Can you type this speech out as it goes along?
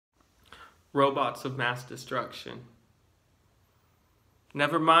robots of mass destruction.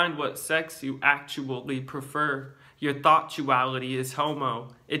 Never mind what sex you actually prefer. Your thoughttuality is homo.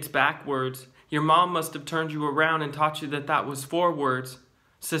 It's backwards. Your mom must have turned you around and taught you that that was forwards.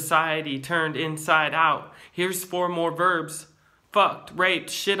 Society turned inside out. Here's 4 more verbs. Fucked, raped,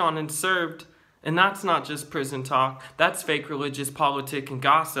 shit on, and served. And that's not just prison talk. That's fake religious politic and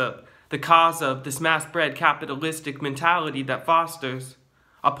gossip. The cause of this mass-bred capitalistic mentality that fosters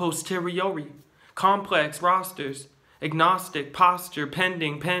a posteriori, complex rosters, agnostic posture,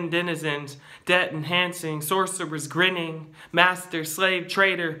 pending, pen denizens, debt enhancing, sorcerers grinning, master, slave,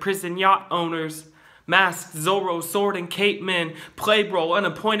 trader, prison yacht owners, masked Zorro, sword and cape men, play role,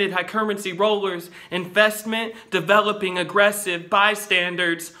 unappointed high currency rollers, investment, developing aggressive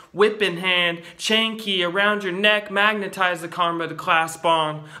bystanders, whip in hand, chain key around your neck, magnetize the karma to clasp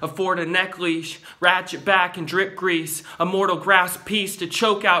on, afford a neck leash, ratchet back and drip grease, a mortal grasp piece to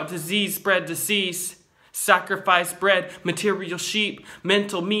choke out disease spread decease. Sacrifice bread, material sheep,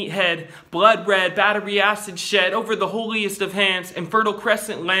 mental meathead, blood red, battery acid shed over the holiest of hands and fertile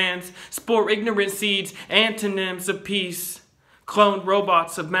crescent lands, spore ignorant seeds, antonyms of peace, cloned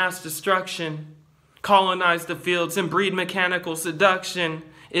robots of mass destruction, colonize the fields and breed mechanical seduction,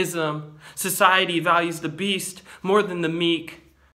 ism. Society values the beast more than the meek.